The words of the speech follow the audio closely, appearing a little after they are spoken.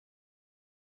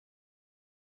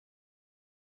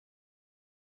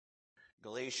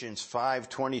Galatians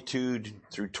 5:22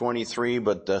 through 23,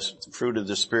 but the fruit of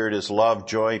the Spirit is love,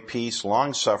 joy, peace,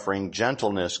 long-suffering,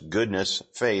 gentleness, goodness,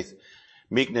 faith,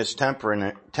 meekness,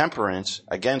 temperance.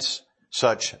 Against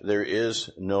such there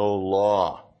is no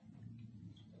law.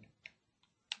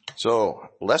 So,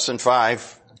 lesson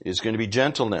 5 is going to be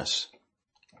gentleness.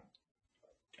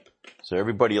 So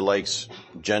everybody likes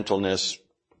gentleness,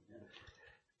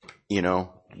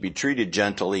 be treated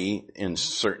gently in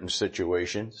certain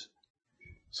situations.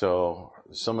 So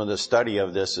some of the study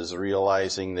of this is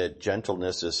realizing that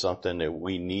gentleness is something that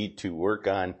we need to work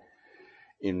on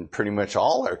in pretty much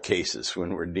all our cases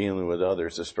when we're dealing with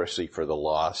others, especially for the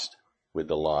lost, with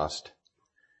the lost,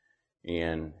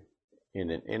 and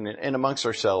amongst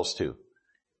ourselves too,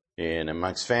 and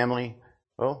amongst family.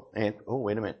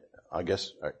 Wait a minute. I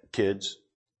guess kids,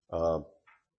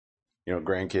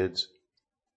 grandkids,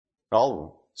 all of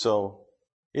them. So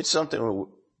it's something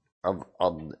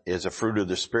as a fruit of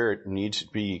the Spirit needs to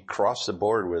be across the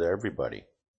board with everybody.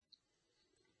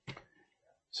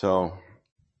 So,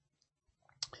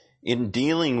 in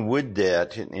dealing with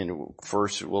that, and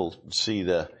first we'll see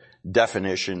the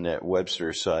definition that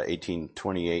Webster's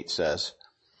 1828 says.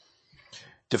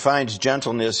 Defines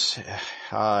gentleness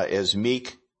as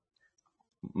meek,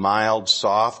 mild,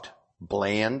 soft,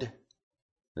 bland.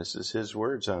 This is his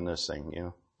words on this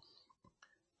thing,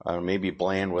 maybe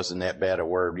bland wasn't that bad a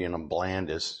word.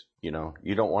 Bland is, you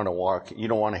don't want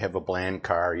to have a bland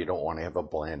car. You don't want to have a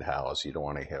bland house. You don't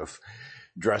want to have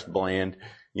dress bland,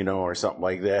 or something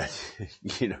like that.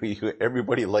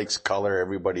 Everybody likes color.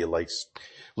 Everybody likes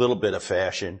a little bit of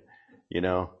fashion.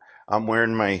 I'm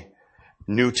wearing my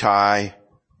new tie,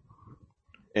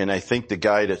 and I think the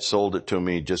guy that sold it to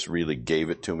me just really gave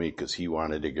it to me because he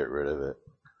wanted to get rid of it.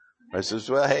 I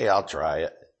says, well, hey, I'll try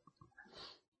it.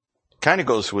 Kind of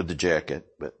goes with the jacket,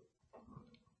 but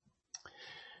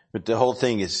the whole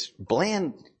thing is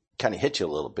bland kind of hits you a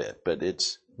little bit, but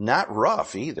it's not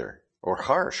rough either, or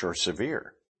harsh or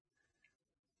severe.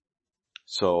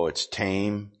 So it's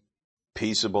tame,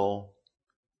 peaceable,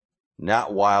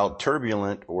 not wild,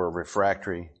 turbulent, or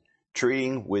refractory,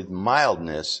 treating with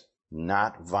mildness,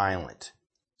 not violent.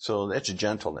 So that's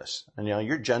gentleness. And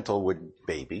you're gentle with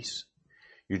babies.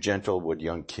 You're gentle with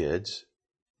young kids.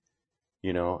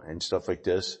 And stuff like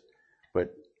this.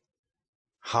 But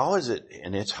how is it,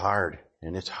 and it's hard,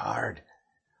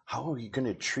 how are you going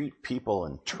to treat people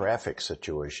in traffic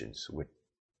situations with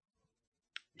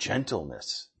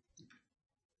gentleness?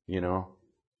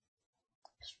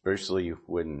 Especially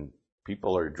when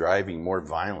people are driving more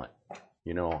violent.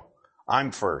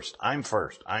 I'm first. And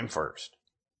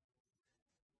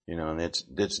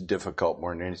it's difficult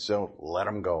more than anything. So let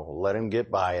them go. Let them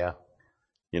get by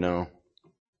you.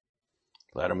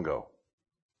 Let them go.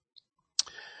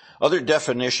 Other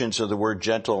definitions of the word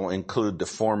gentle include the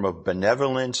form of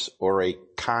benevolence or a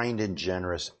kind and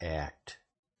generous act.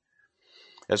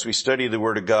 As we study the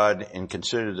Word of God and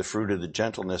consider the fruit of the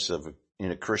gentleness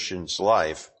in a Christian's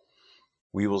life,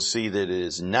 we will see that it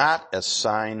is not a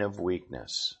sign of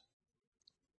weakness,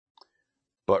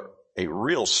 but a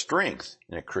real strength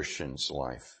in a Christian's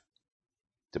life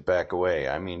to back away.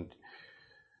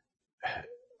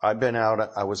 I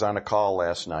was on a call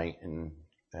last night, and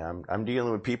I'm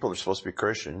dealing with people that are supposed to be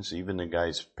Christians. Even the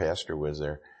guy's pastor was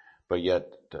there. But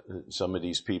yet, some of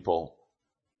these people,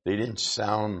 they didn't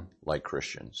sound like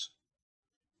Christians.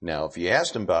 Now, if you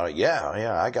asked them about it, yeah,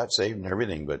 I got saved and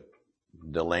everything, but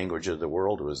the language of the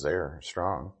world was there,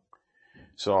 strong.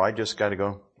 So I just got to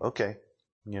go, okay,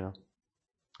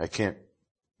 I can't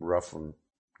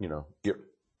get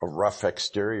a rough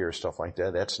exterior or stuff like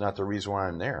that. That's not the reason why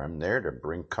I'm there. I'm there to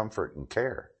bring comfort and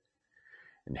care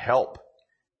and help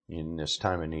in this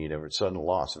time of need of a sudden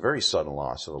loss, a very sudden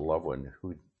loss of a loved one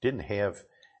who didn't have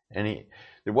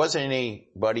there wasn't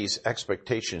anybody's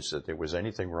expectations that there was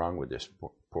anything wrong with this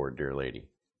poor dear lady.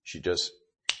 She just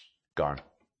gone.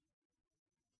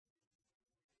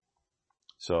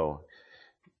 So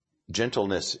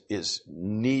gentleness is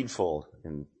needful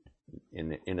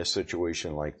in a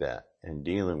situation like that and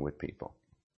dealing with people.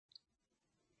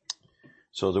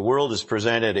 So the world has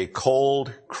presented a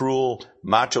cold, cruel,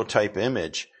 macho type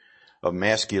image of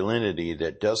masculinity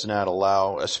that does not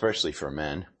allow, especially for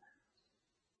men,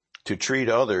 to treat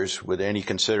others with any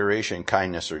consideration,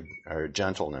 kindness, or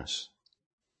gentleness.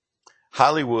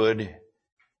 Hollywood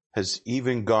has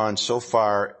even gone so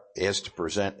far as to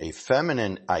present a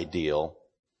feminine ideal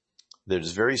that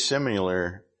is very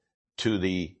similar to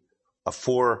the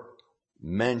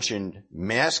aforementioned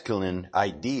masculine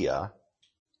idea.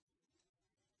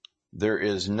 There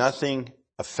is nothing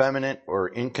effeminate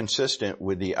or inconsistent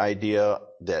with the idea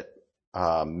that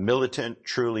militant,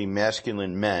 truly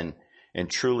masculine men and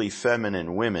truly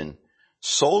feminine women,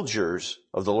 soldiers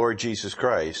of the Lord Jesus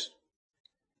Christ,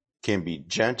 can be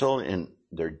gentle in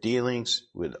their dealings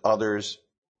with others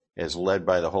as led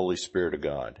by the Holy Spirit of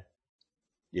God.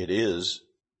 It is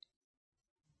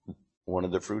one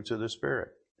of the fruits of the Spirit.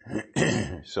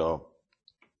 So,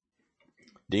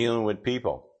 dealing with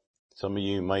people. Some of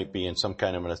you might be in some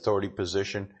kind of an authority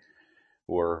position,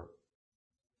 or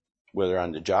whether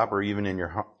on the job or even in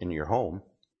your home.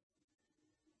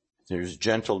 There's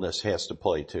gentleness has to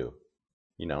play too.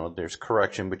 You know, there's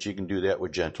correction, but you can do that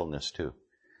with gentleness too.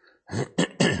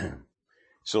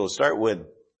 So we'll start with,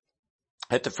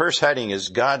 at the first heading is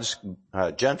God's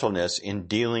gentleness in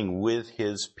dealing with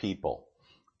his people.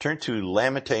 Turn to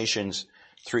Lamentations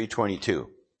 3:22.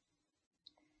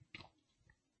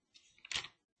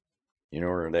 You know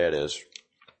where that is?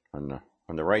 On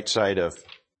the right side of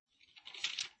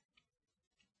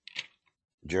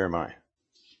Jeremiah.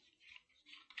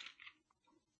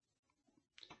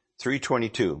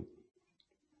 3:22.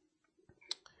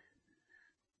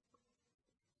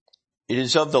 It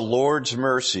is of the Lord's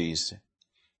mercies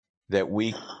that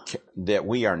we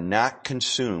are not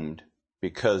consumed,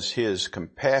 because his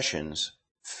compassions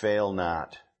fail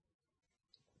not.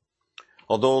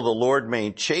 Although the Lord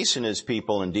may chasten his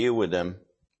people and deal with them,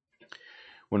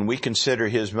 when we consider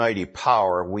his mighty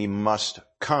power, we must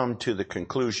come to the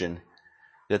conclusion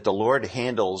that the Lord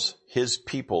handles his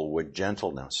people with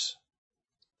gentleness.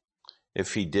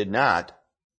 If he did not,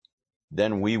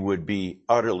 then we would be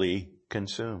utterly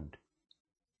consumed.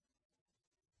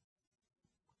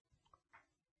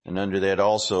 And under that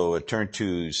also, turn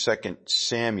to 2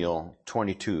 Samuel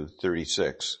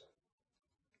 22:36.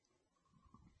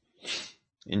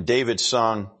 In David's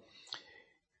song,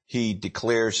 he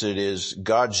declares it is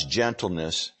God's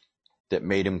gentleness that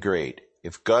made him great.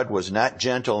 If God was not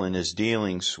gentle in his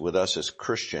dealings with us as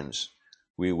Christians,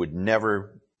 we would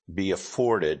never be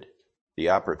afforded the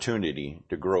opportunity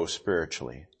to grow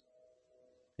spiritually.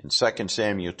 In 2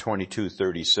 Samuel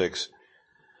 22:36,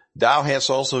 thou hast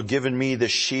also given me the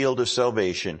shield of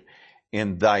salvation,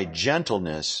 and thy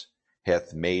gentleness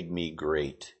hath made me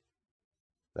great.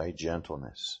 Thy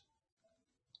gentleness.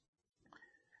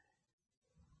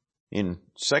 In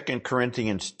 2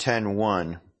 Corinthians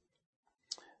 10:1,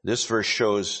 this verse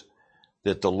shows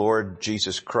that the Lord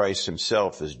Jesus Christ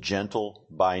himself is gentle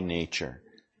by nature.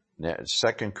 That's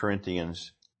 2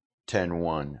 Corinthians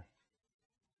 10:1.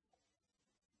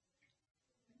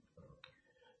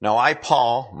 Now I,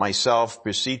 Paul, myself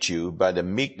beseech you by the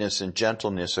meekness and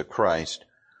gentleness of Christ,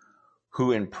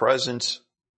 who in presence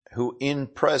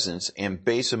am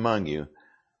base among you,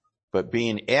 but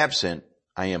being absent,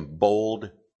 I am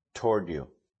bold toward you.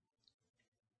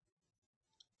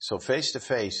 So face to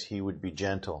face, he would be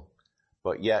gentle,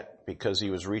 but yet, because he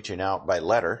was reaching out by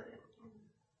letter,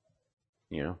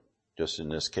 you know, just in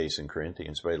this case in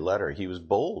Corinthians, by letter, he was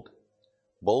bold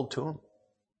to them,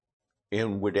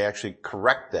 and would actually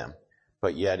correct them.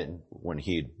 But yet, when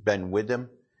he'd been with them,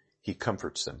 he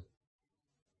comforts them.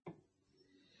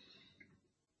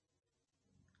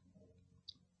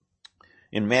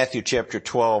 In Matthew chapter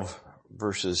 12,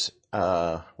 verses,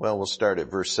 we'll start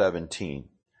at verse 17.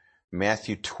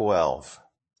 Matthew 12.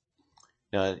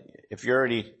 Now, if you're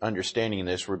already understanding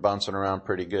this, we're bouncing around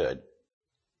pretty good.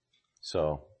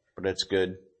 So, but that's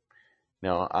good.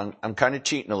 Now, I'm kind of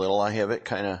cheating a little. I have it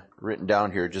kind of written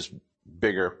down here, just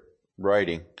bigger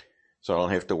writing, so I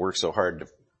don't have to work so hard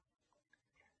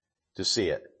to see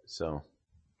it. So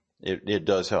it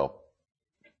does help.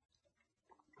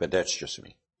 But that's just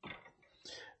me.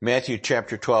 Matthew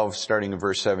chapter 12, starting in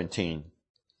verse 17,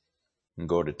 and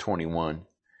go to 21.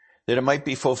 That it might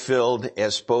be fulfilled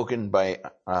as spoken by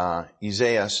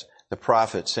Isaiah the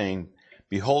prophet, saying,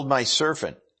 behold my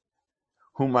servant,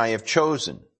 whom I have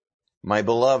chosen, my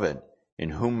beloved, in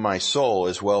whom my soul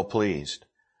is well pleased.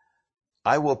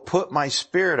 I will put my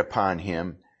spirit upon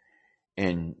him,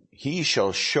 and he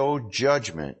shall show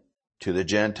judgment to the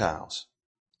Gentiles.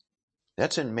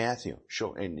 That's in Matthew.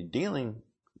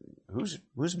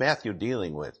 Who's Matthew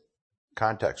dealing with,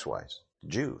 context-wise?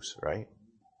 Jews, right?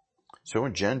 So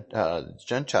in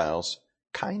Gentiles,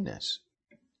 kindness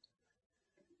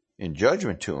and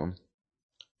judgment to him,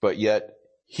 but yet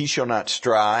he shall not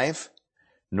strive,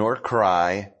 nor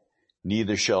cry,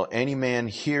 neither shall any man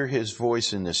hear his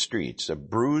voice in the streets. A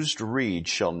bruised reed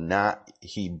shall not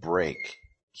he break.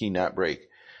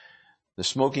 The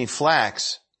smoking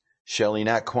flax shall he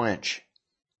not quench,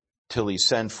 till he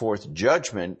send forth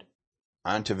judgment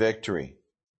unto victory.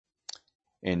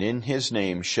 And in his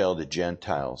name shall the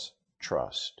Gentiles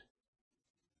trust.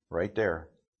 Right there.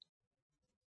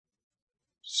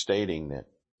 stating that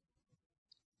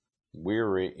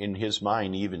we're in his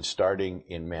mind even starting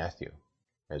in Matthew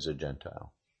as a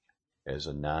Gentile, as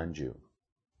a non-Jew.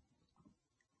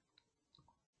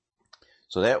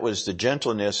 So that was the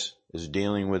gentleness is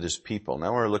dealing with his people.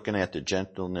 Now we're looking at the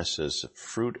gentleness as a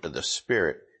fruit of the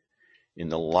Spirit in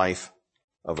the life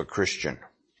of a Christian.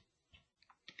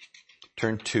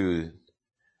 Turn to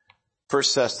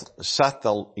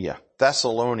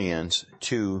Thessalonians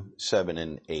 2, 7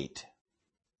 and 8.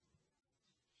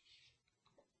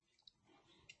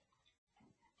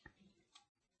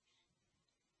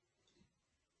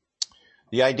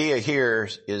 The idea here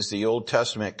is the Old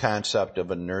Testament concept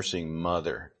of a nursing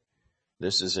mother.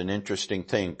 This is an interesting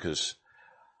thing because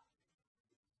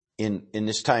in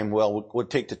this time, we'll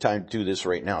take the time to do this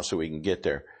right now so we can get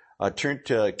there.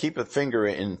 Keep a finger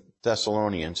in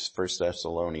Thessalonians, 1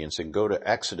 Thessalonians, and go to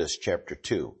Exodus chapter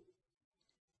 2.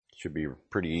 Should be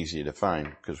pretty easy to find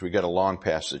because we got a long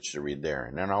passage to read there.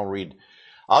 And then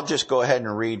I'll just go ahead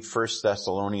and read 1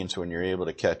 Thessalonians when you're able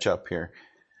to catch up here.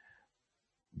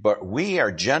 But we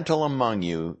are gentle among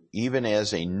you, even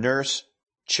as a nurse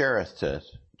cherisheth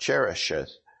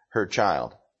her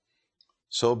child.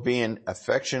 So being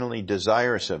affectionately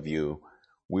desirous of you,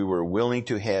 we were willing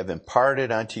to have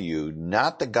imparted unto you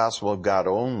not the gospel of God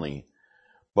only,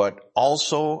 but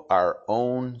also our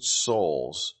own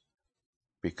souls,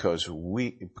 because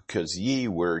ye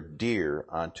were dear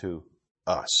unto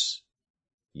us.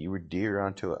 Ye were dear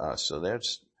unto us. So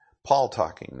that's Paul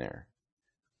talking there.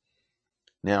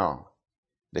 Now,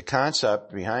 the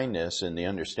concept behind this and the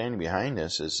understanding behind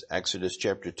this is Exodus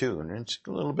chapter 2. And it's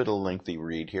a little bit of a lengthy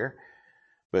read here.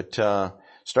 But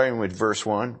starting with verse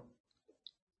 1.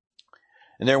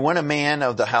 And there went a man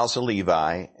of the house of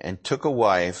Levi and took a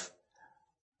wife,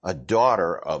 a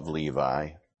daughter of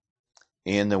Levi.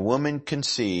 And the woman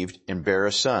conceived and bare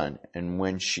a son. And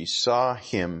when she saw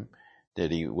him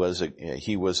that he was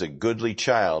a goodly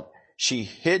child, she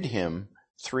hid him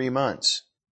 3 months.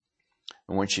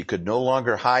 And when she could no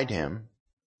longer hide him,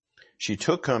 she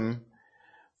took him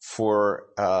for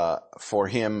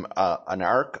him an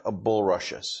ark of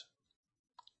bulrushes.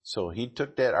 So he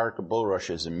took that ark of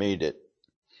bulrushes and made it,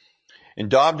 and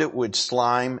daubed it with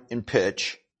slime and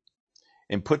pitch,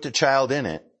 and put the child in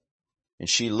it, and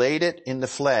she laid it in the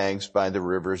flags by the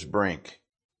river's brink.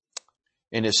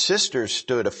 And his sisters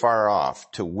stood afar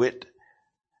off to wit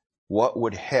what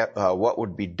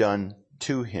would be done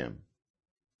to him.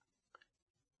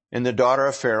 And the daughter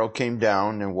of Pharaoh came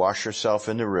down and washed herself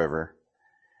in the river,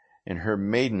 and her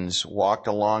maidens walked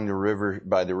along the river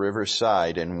by the river's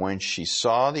side. And when she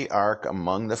saw the ark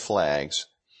among the flags,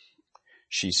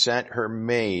 she sent her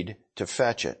maid to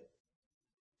fetch it.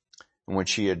 And when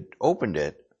she had opened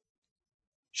it,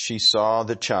 she saw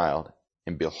the child,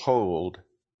 and behold,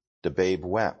 the babe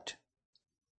wept.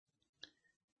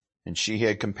 And she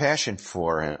had compassion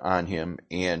on him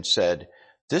and said,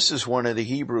 "This is one of the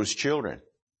Hebrews' children."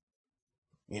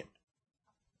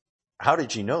 How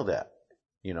did she know that?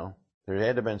 There had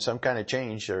to have been some kind of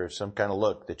change or some kind of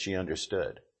look that she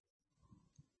understood.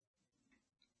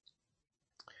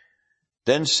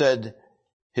 Then said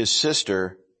his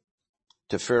sister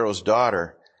to Pharaoh's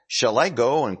daughter, "Shall I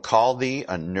go and call thee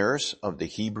a nurse of the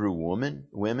Hebrew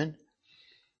women,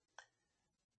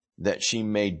 that she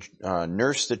may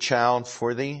nurse the child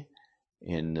for thee?"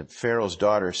 And the Pharaoh's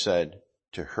daughter said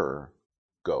to her,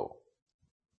 "Go."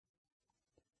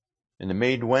 And the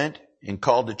maid went and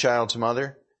called the child's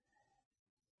mother.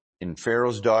 And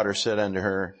Pharaoh's daughter said unto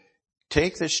her,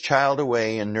 "Take this child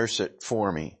away and nurse it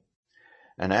for me,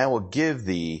 and I will give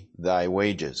thee thy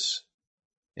wages."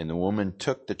 And the woman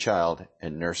took the child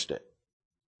and nursed it.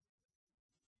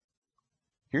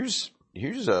 Here's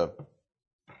a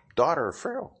daughter of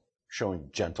Pharaoh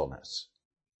showing gentleness,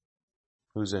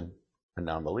 who's a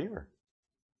non-believer.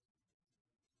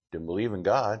 Didn't believe in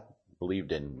God,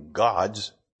 believed in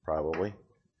gods, probably,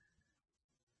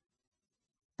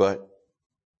 but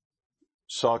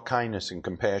saw kindness and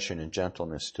compassion and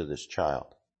gentleness to this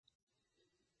child.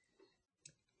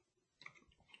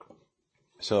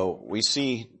 So we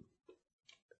see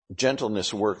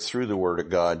gentleness work through the Word of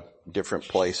God different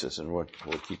places, and we'll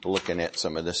keep looking at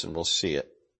some of this and we'll see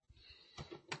it.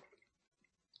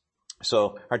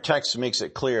 So our text makes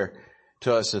it clear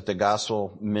to us that the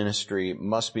gospel ministry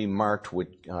must be marked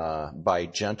by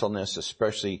gentleness,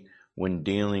 especially when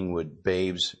dealing with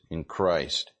babes in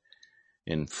Christ.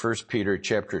 In 1 Peter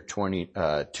chapter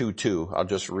 2:2, I'll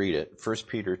just read it. 1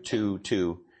 Peter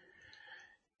 2:2,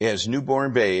 as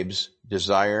newborn babes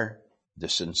desire the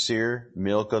sincere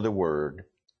milk of the word,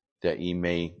 that ye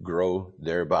may grow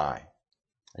thereby.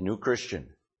 A new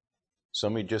Christian,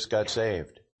 somebody just got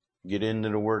saved. get into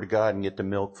the Word of God and get the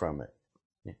milk from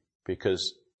it.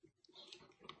 Because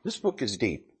this book is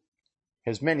deep,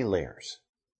 has many layers.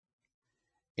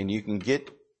 And you can get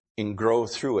and grow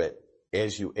through it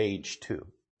as you age too.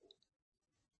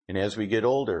 And as we get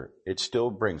older, it still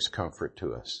brings comfort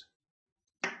to us.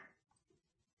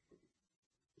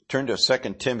 Turn to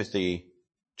 2 Timothy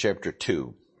chapter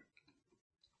 2.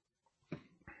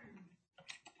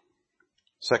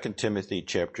 2 Timothy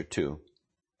chapter 2.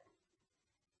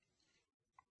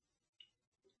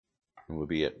 And we'll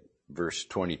be at verse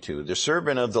 22. The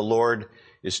servant of the Lord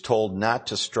is told not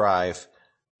to strive,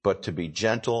 but to be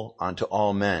gentle unto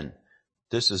all men.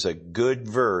 This is a good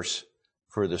verse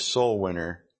for the soul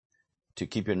winner to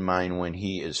keep in mind when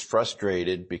he is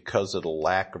frustrated because of the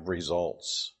lack of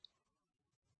results.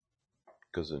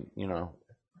 Because,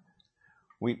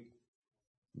 we,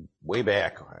 way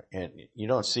back, and you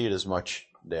don't see it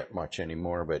that much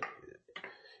anymore, but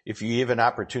if you have an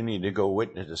opportunity to go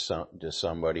witness to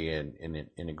somebody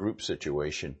in a group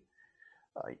situation,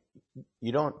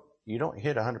 you don't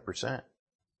hit 100%.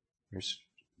 There's,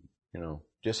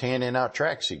 just handing out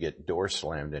tracts, you get doors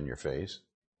slammed in your face.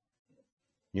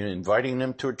 You're inviting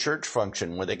them to a church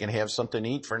function where they can have something to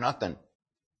eat for nothing.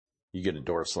 You get a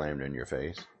door slammed in your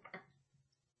face.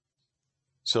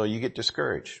 So you get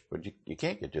discouraged, but you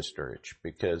can't get discouraged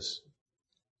because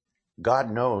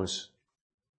God knows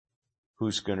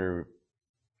who's going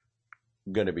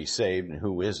to be saved and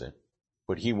who isn't.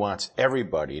 But he wants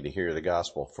everybody to hear the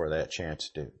gospel for that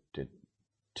chance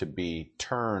to be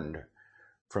turned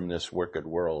from this wicked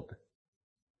world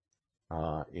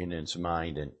in its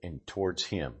mind and towards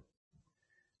him.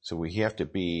 So we have to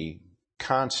be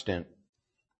constant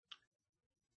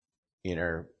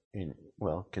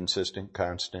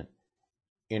consistent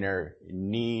in our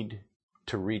need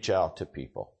to reach out to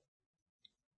people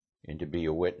and to be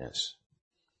a witness.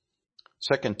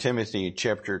 2 Timothy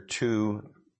chapter 2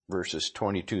 verses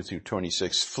 22 through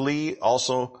 26. Flee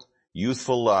also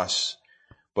youthful lusts,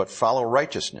 but follow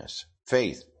righteousness,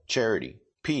 faith, charity,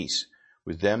 peace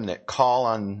with them that call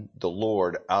on the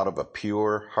Lord out of a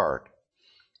pure heart.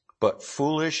 But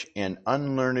foolish and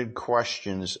unlearned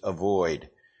questions avoid,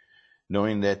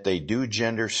 knowing that they do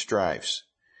gender strifes.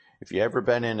 If you ever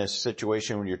been in a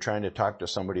situation where you're trying to talk to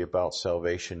somebody about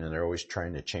salvation and they're always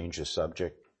trying to change the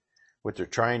subject, what they're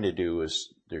trying to do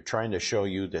is they're trying to show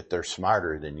you that they're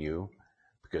smarter than you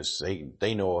because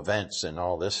they know events and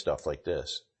all this stuff like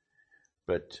this.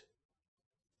 But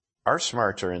our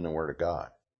smarts are in the Word of God.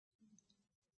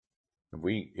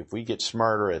 If we get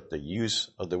smarter at the use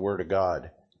of the Word of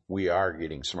God, we are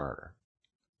getting smarter.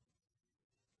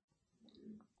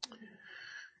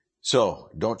 So,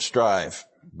 don't strive.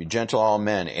 Be gentle all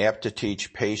men, apt to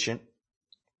teach, patient.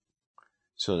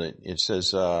 So that it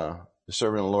says, the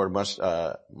servant of the Lord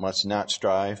must not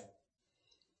strive,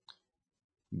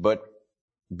 but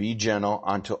be gentle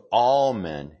unto all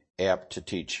men, apt to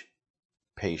teach,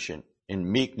 patient, in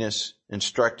meekness,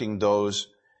 instructing those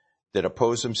that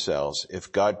oppose themselves,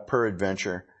 if God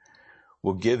peradventure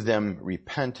will give them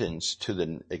repentance to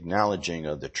the acknowledging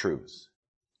of the truth.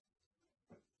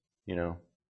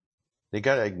 They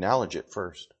got to acknowledge it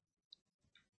first.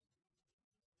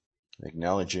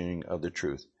 Acknowledging of the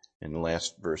truth in the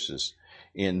last verses.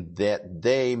 In that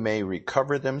they may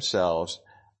recover themselves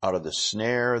out of the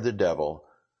snare of the devil,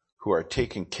 who are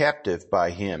taken captive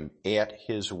by him at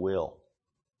his will.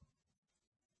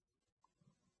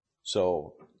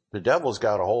 So the devil's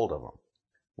got a hold of them.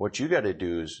 What you got to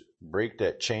do is break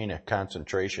that chain of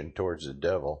concentration towards the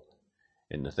devil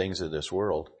and the things of this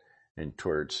world and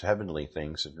towards heavenly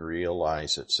things and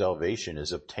realize that salvation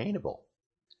is obtainable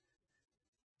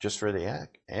just for the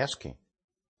asking.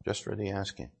 Just for the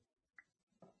asking.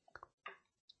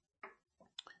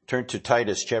 Turn to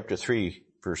Titus chapter 3,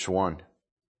 verse 1.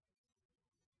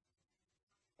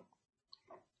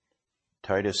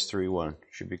 Titus 3:1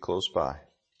 should be close by.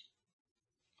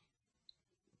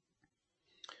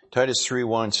 Titus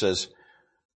 3:1 says,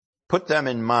 put them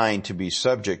in mind to be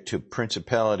subject to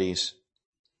principalities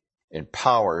and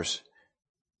powers,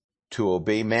 to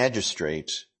obey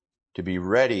magistrates, to be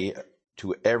ready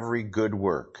to every good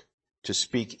work, to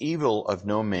speak evil of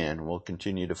no man, we'll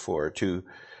continue to 4, to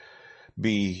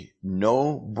be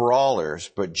no brawlers,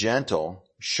 but gentle,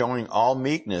 showing all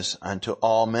meekness unto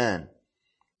all men.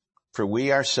 For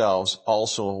we ourselves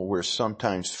also were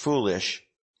sometimes foolish,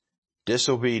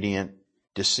 disobedient,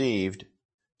 deceived,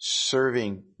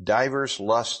 serving divers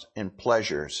lusts and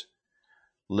pleasures,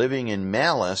 living in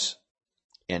malice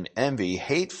and envy,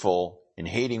 hateful and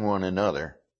hating one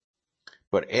another.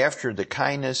 But after the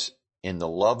kindness and the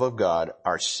love of God,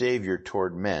 our Savior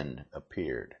toward men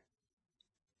appeared.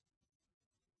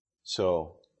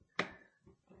 So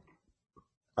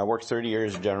I worked 30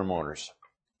 years at General Motors.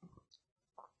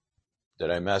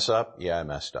 Did I mess up? Yeah, I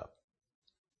messed up.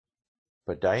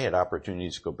 But I had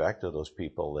opportunities to go back to those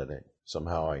people that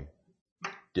somehow I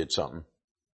did something.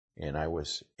 And I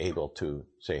was able to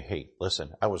say, hey,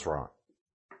 listen, I was wrong.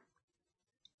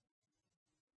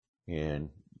 And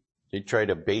they try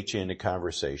to bait you into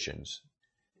conversations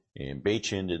and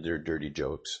bait you into their dirty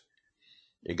jokes.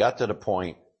 It got to the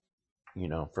point,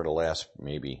 for the last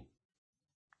maybe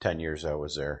 10 years I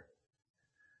was there,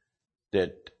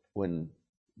 that when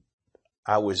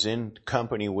I was in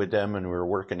company with them and we were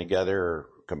working together or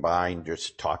combined,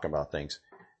 just talking about things,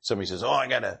 somebody says, oh, I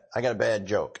got a bad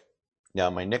joke. Now,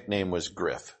 my nickname was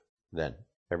Griff then.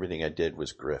 Everything I did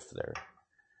was Griff there.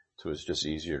 So it was just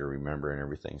easier to remember and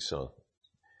everything. So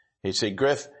he'd say,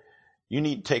 Griff, you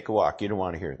need to take a walk. You don't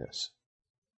want to hear this.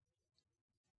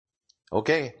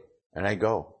 Okay. And I'd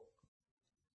go.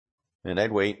 And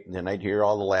I'd wait, and then I'd hear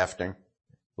all the laughter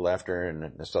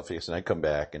and the stuff, and I'd come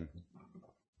back, and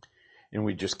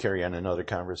we'd just carry on another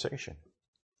conversation.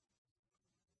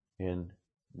 And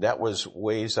that was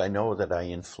ways I know that I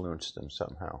influenced them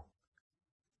somehow.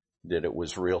 That it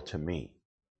was real to me.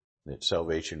 That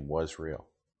salvation was real.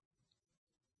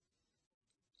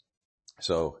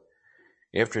 So,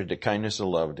 after the kindness of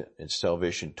love, and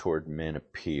salvation toward men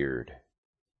appeared.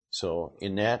 So,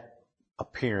 in that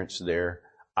appearance there,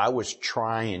 I was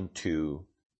trying to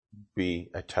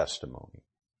be a testimony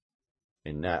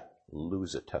and not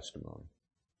lose a testimony.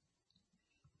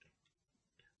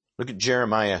 Look at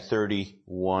Jeremiah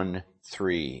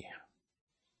 31:3.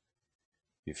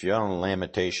 If you're on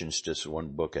Lamentations, just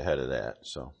one book ahead of that.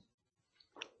 So,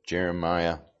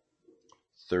 Jeremiah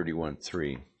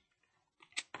 31:3.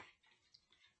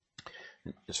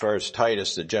 As far as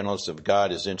Titus, the gentleness of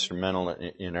God is instrumental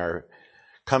in our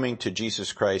coming to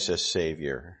Jesus Christ as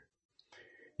Savior.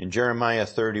 In Jeremiah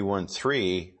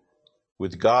 31:3,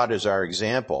 with God as our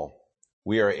example,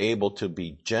 we are able to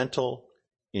be gentle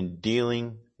in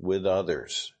dealing with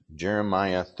others.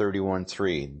 Jeremiah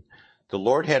 31:3. The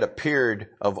Lord had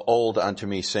appeared of old unto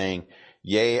me, saying,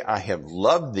 Yea, I have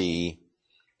loved thee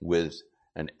with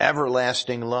an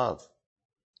everlasting love.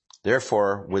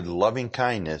 Therefore, with loving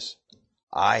kindness,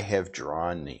 I have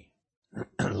drawn thee.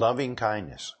 Loving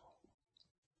kindness.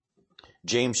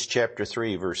 James chapter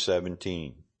 3, verse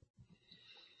 17.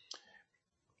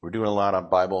 We're doing a lot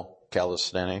of Bible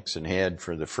calisthenics and had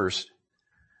for the first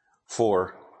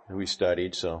 4 that we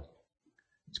studied, so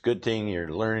it's a good thing you're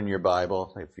learning your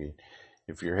Bible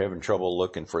if you're having trouble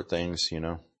looking for things,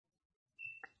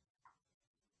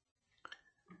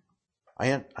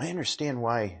 I understand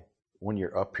why when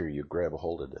you're up here you grab a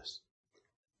hold of this.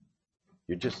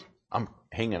 I'm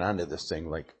hanging on to this thing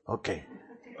like, okay.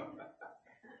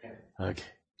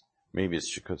 Maybe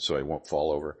it's so I won't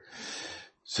fall over.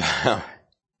 So,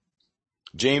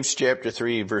 James chapter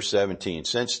 3 verse 17.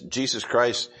 Since Jesus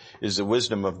Christ is the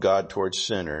wisdom of God towards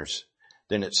sinners,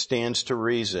 then it stands to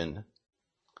reason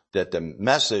that the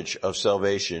message of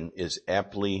salvation is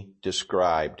aptly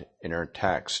described in our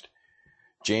text.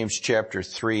 James chapter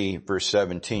 3 verse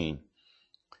 17.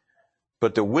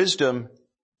 But the wisdom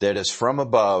that is from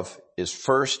above is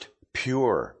first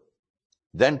pure,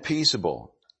 then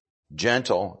peaceable,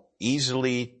 gentle,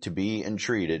 easily to be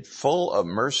entreated, full of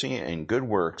mercy and good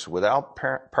works, without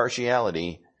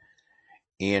partiality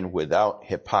and without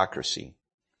hypocrisy.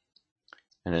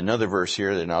 And another verse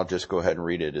here, then I'll just go ahead and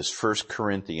read it, is 1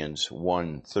 Corinthians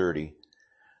 1:30.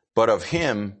 But of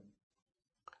him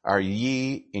are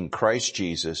ye in Christ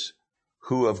Jesus,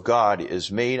 who of God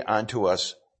is made unto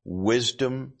us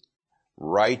wisdom,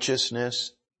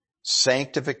 righteousness,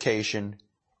 sanctification,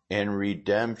 and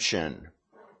redemption.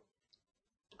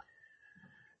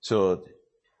 So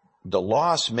the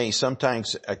lost may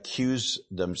sometimes excuse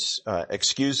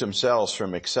themselves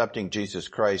from accepting Jesus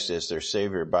Christ as their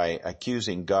Savior by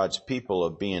accusing God's people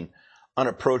of being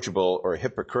unapproachable or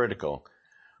hypocritical,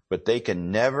 but they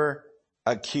can never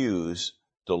accuse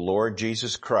the Lord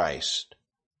Jesus Christ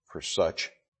for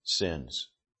such sins.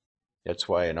 That's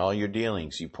why in all your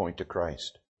dealings you point to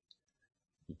Christ.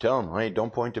 You tell them, hey,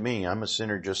 don't point to me. I'm a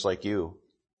sinner just like you.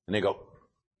 And they go,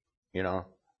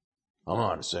 I'm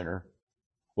not a sinner.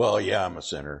 Well, yeah, I'm a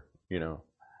sinner,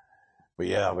 But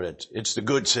yeah, but it's the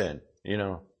good sin,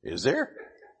 Is there?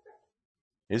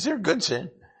 Is there good sin?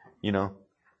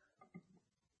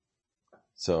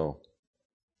 So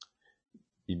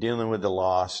you're dealing with the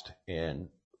lost and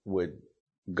with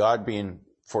God being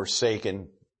forsaken,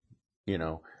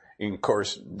 and of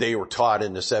course they were taught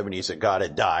in the 70s that God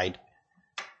had died.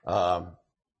 I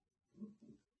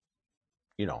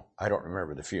don't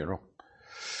remember the funeral.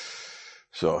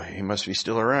 So he must be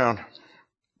still around.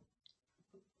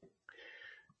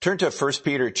 Turn to 1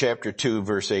 Peter chapter 2,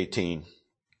 verse 18.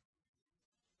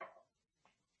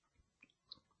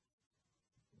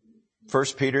 1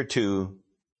 Peter 2,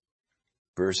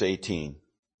 verse 18.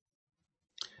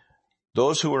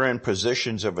 Those who are in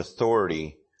positions of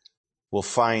authority will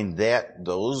find that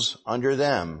those under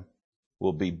them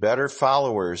will be better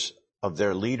followers of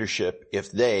their leadership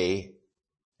if they,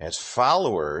 as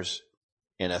followers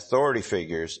and authority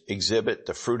figures, exhibit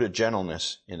the fruit of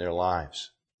gentleness in their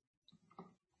lives.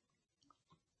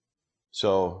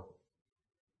 So,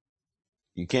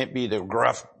 you can't be the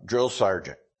gruff drill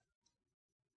sergeant.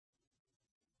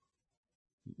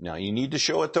 Now, you need to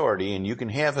show authority, and you can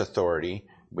have authority,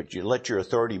 but you let your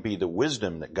authority be the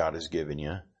wisdom that God has given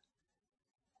you,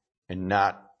 and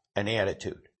not an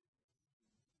attitude.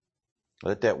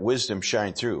 Let that wisdom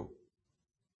shine through.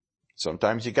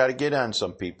 Sometimes you got to get on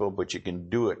some people, but you can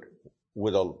do it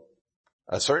with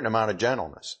a certain amount of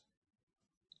gentleness,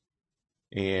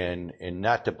 and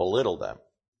not to belittle them.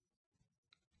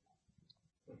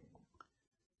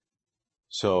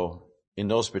 So, in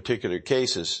those particular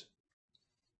cases,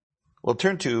 we'll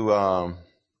turn to,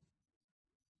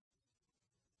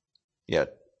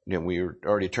 we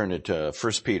already turned it to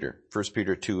 1 Peter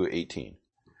 2:18.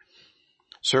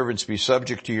 Servants, be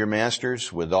subject to your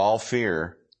masters with all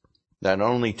fear, not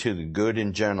only to the good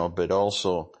and gentle, but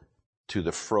also to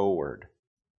the froward.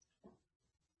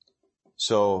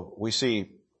 So we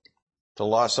see the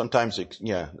law sometimes, I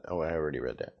already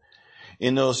read that.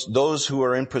 In those who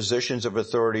are in positions of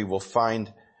authority will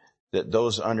find that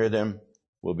those under them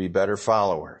will be better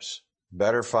followers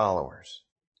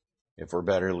if we're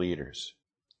better leaders.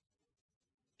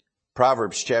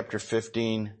 Proverbs chapter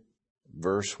 15,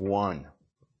 verse 1.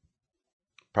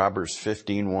 Proverbs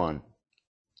 15:1.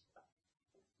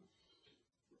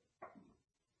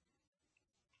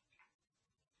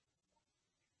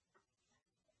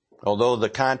 Although the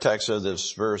context of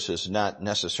this verse is not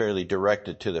necessarily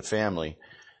directed to the family,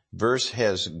 verse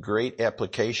has great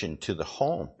application to the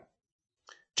home.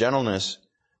 Gentleness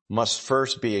must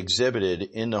first be exhibited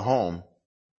in the home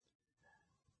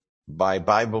by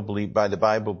the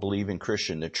Bible-believing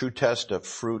Christian. The true test of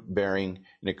fruit bearing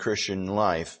in a Christian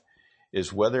life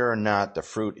is whether or not the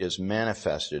fruit is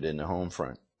manifested in the home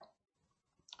front.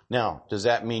 Now, does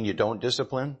that mean you don't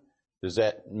discipline? Does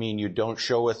that mean you don't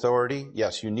show authority?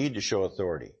 Yes, you need to show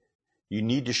authority. You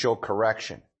need to show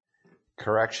correction.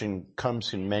 Correction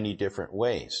comes in many different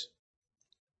ways.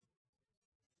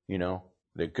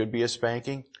 There could be a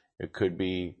spanking. It could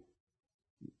be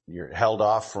you're held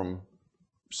off from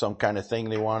some kind of thing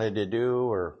they wanted to do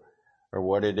or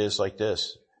what it is like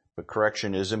this. But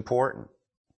correction is important.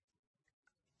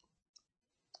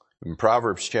 In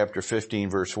Proverbs chapter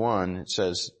 15, verse 1, it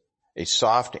says, a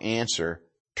soft answer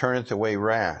turneth away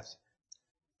wrath,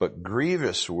 but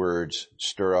grievous words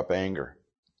stir up anger.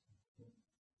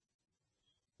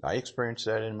 I experienced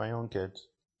that in my own kids.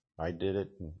 I did it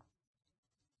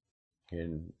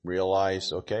and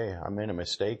realized, okay, I'm in a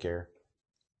mistake here.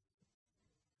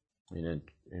 And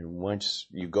once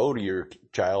you go to your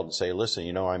child and say,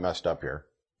 listen, I messed up here,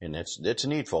 and it's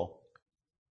needful.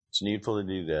 It's needful to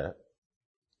do that.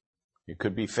 It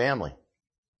could be family,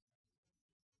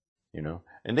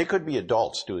 and they could be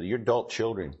adults too. Your adult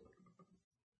children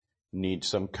need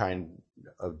some kind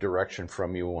of direction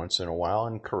from you once in a while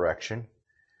and correction,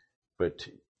 but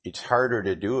it's harder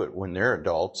to do it when they're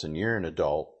adults and you're an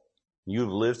adult.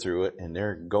 You've lived through it and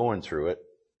they're going through it.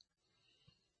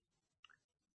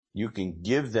 You can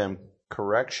give them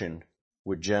correction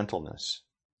with gentleness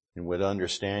and with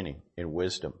understanding and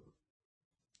wisdom,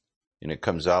 and it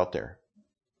comes out there.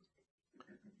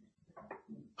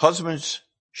 Husbands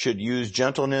should use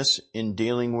gentleness in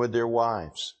dealing with their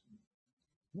wives.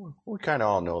 We kind of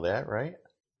all know that, right?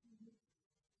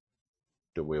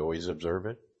 Do we always observe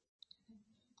it?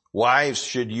 Wives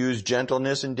should use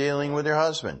gentleness in dealing with their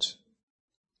husbands.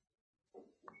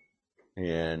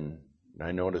 And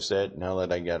I noticed that now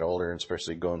that I got older, and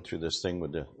especially going through this thing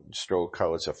with the stroke,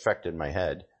 how it's affected my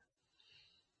head.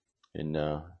 And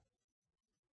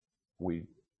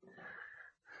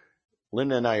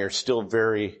Linda and I are still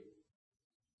very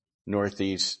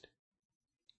Northeast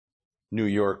New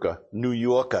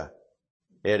Yorker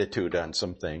attitude on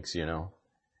some things,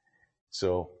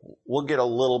 So we'll get a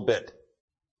little bit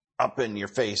up in your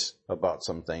face about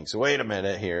some things. So wait a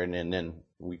minute here, and then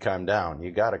we calm down.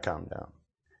 You got to calm down.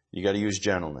 You got to use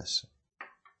gentleness.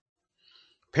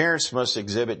 Parents must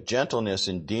exhibit gentleness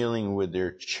in dealing with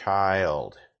their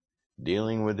child.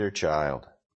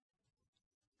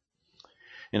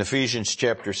 In Ephesians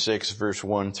chapter 6, verse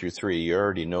 1 through 3, you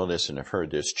already know this and have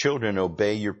heard this. Children,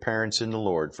 obey your parents in the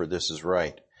Lord, for this is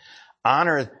right.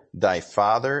 Honor thy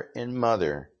father and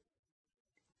mother,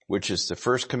 which is the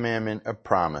first commandment of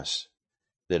promise,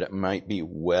 that it might be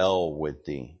well with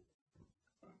thee.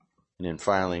 And then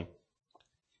finally,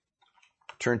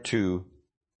 turn to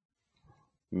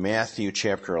Matthew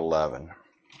chapter 11.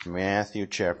 Matthew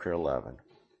chapter 11.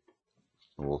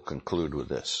 And we'll conclude with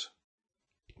this.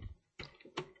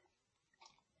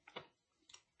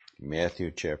 Matthew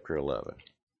chapter 11.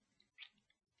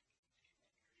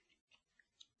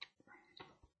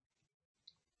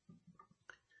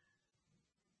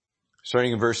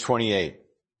 Starting in verse 28.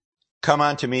 Come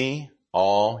unto me,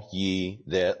 all ye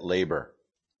that labor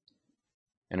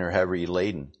and are heavy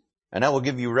laden, and I will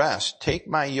give you rest. Take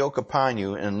my yoke upon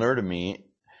you and learn of me,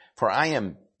 for I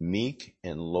am meek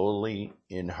and lowly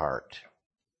in heart.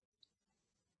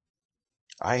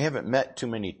 I haven't met too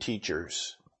many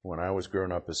teachers when I was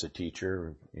growing up as a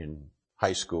teacher in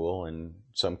high school and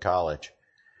some college,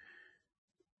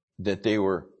 that they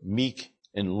were meek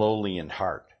and lowly in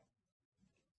heart.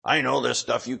 I know this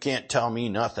stuff. You can't tell me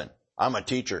nothing. I'm a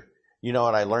teacher. You know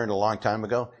what I learned a long time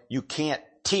ago? You can't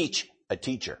teach a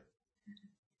teacher.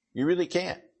 You really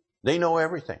can't. They know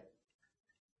everything.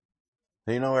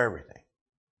 They know everything.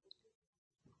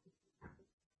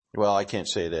 Well, I can't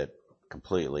say that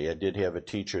completely. I did have a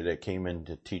teacher that came in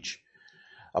to teach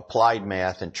applied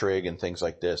math and trig and things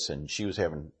like this, and she was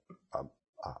having a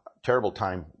terrible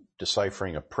time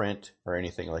deciphering a print or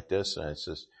anything like this. And I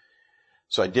says,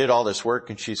 so I did all this work,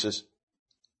 and she says,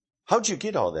 how'd you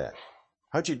get all that?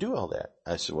 How'd you do all that?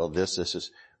 I said, well, this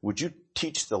is, would you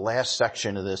teach the last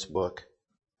section of this book?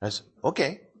 I said,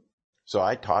 okay. So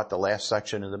I taught the last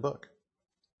section of the book.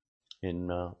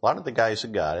 And a lot of the guys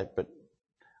had got it, but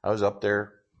I was up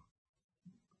there.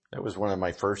 That was one of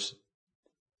my first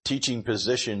teaching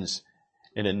positions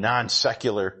in a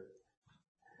non-secular,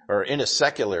 or in a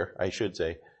secular, I should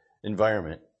say,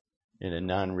 environment, in a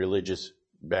non-religious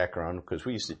background, because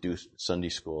we used to do Sunday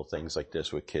school, things like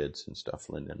this with kids and stuff,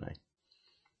 Linda and I.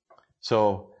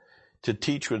 So, to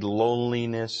teach with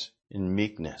lowliness and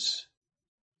meekness.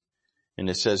 And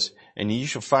it says, and ye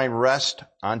shall find rest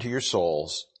unto your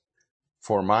souls,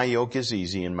 for my yoke is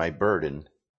easy and my burden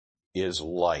is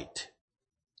light.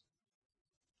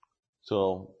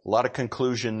 So, a lot of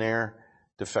conclusion there.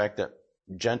 The fact that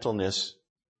gentleness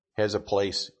has a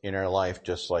place in our life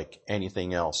just like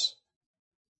anything else.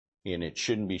 And it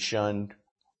shouldn't be shunned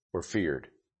or feared.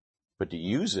 But to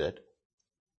use it,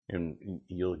 and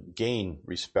you'll gain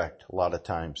respect a lot of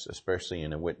times, especially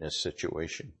in a witness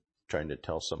situation, trying to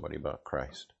tell somebody about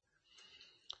Christ.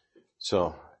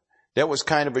 So, that was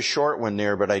kind of a short one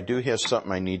there, but I do have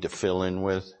something I need to fill in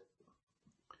with.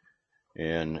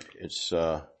 And it's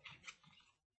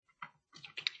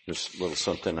just a little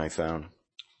something I found.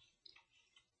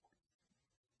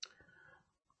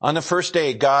 On the first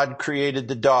day, God created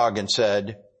the dog and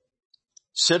said,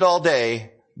 sit all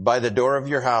day by the door of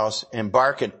your house and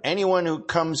bark at anyone who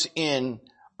comes in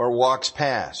or walks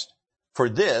past. For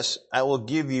this, I will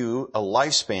give you a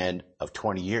lifespan of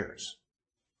 20 years.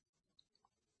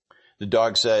 The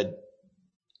dog said,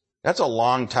 that's a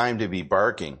long time to be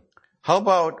barking. How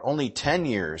about only 10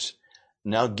 years,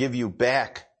 and I'll give you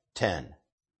back 10.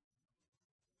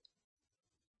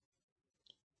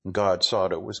 God saw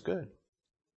that it was good.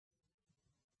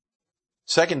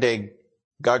 Second day,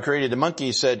 God created the monkey.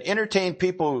 He said, entertain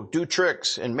people, do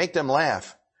tricks, and make them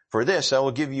laugh. For this, I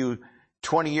will give you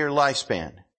 20-year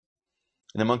lifespan.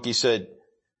 And the monkey said,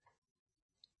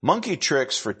 monkey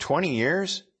tricks for 20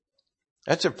 years?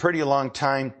 That's a pretty long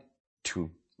time to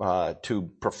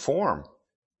perform.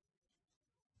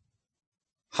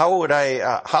 How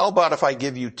about if I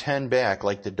give you 10 back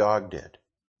like the dog did?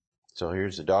 So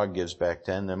here's the dog gives back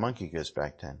 10, the monkey gives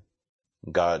back 10.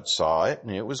 God saw it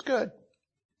and it was good.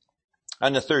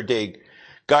 On the third day,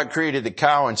 God created the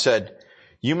cow and said,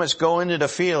 you must go into the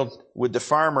field with the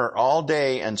farmer all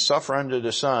day and suffer under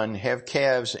the sun, have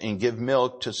calves and give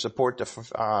milk to support the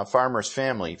farmer's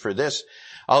family. For this,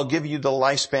 I'll give you the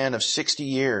lifespan of 60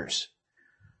 years.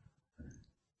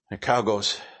 The cow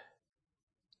goes,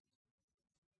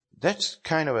 that's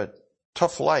kind of a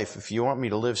tough life if you want me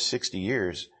to live 60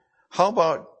 years. How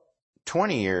about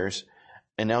 20 years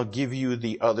and I'll give you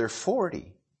the other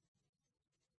 40?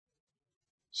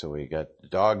 So we got the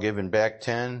dog giving back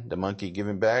 10, the monkey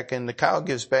giving back, and the cow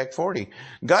gives back 40.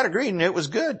 God agreed and it was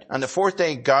good. On the fourth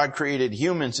day, God created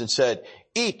humans and said,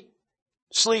 eat,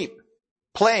 sleep,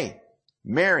 play,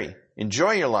 marry,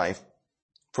 enjoy your life.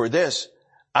 For this,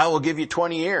 I will give you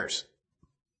 20 years.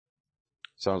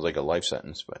 Sounds like a life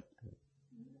sentence, but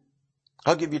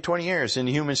I'll give you 20 years. And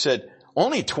the human said,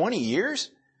 only 20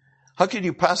 years? How could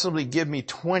you possibly give me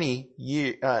 20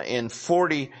 years, and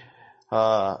 40,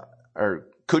 or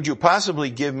could you possibly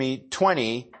give me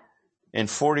 20 and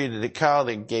 40 to the cow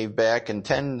that gave back, and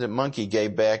 10 the monkey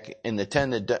gave back, and the 10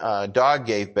 the dog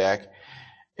gave back,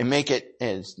 and make it,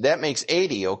 and that makes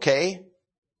 80, okay?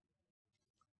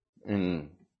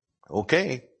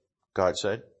 Okay, God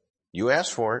said. You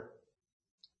asked for it.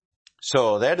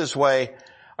 So that is why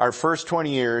our first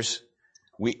 20 years,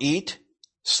 we eat,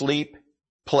 sleep,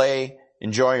 play,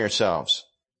 enjoy ourselves.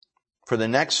 For the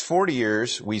next 40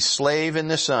 years, we slave in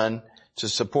the sun to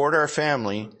support our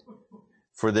family.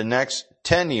 For the next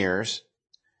 10 years,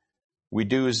 we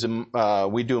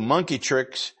do monkey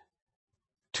tricks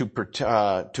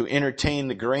to entertain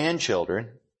the grandchildren.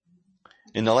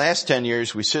 In the last 10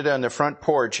 years, we sit on the front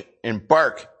porch and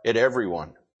bark at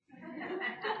everyone.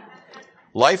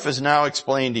 Life is now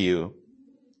explained to you.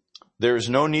 There is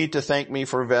no need to thank me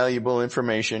for valuable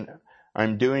information.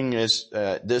 I'm doing this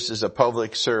is a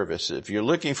public service. If you're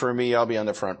looking for me, I'll be on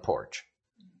the front porch.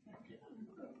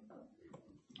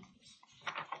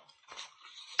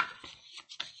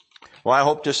 Well, I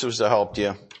hope this was to help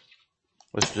you.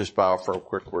 Let's just bow for a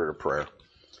quick word of prayer.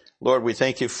 Lord, we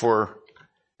thank you for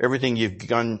everything you've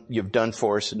done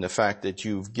for us, and the fact that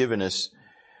you've given us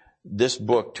this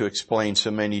book to explain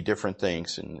so many different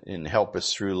things and help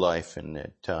us through life, and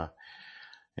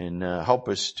help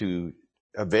us to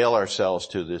avail ourselves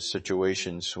to the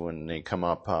situations when they come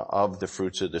up of the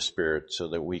fruits of the Spirit, so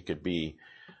that we could be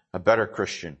a better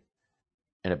Christian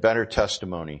and a better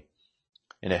testimony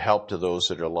and a help to those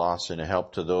that are lost and a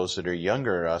help to those that are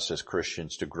younger than us as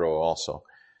Christians to grow also.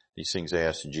 These things I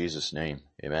ask in Jesus' name.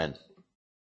 Amen.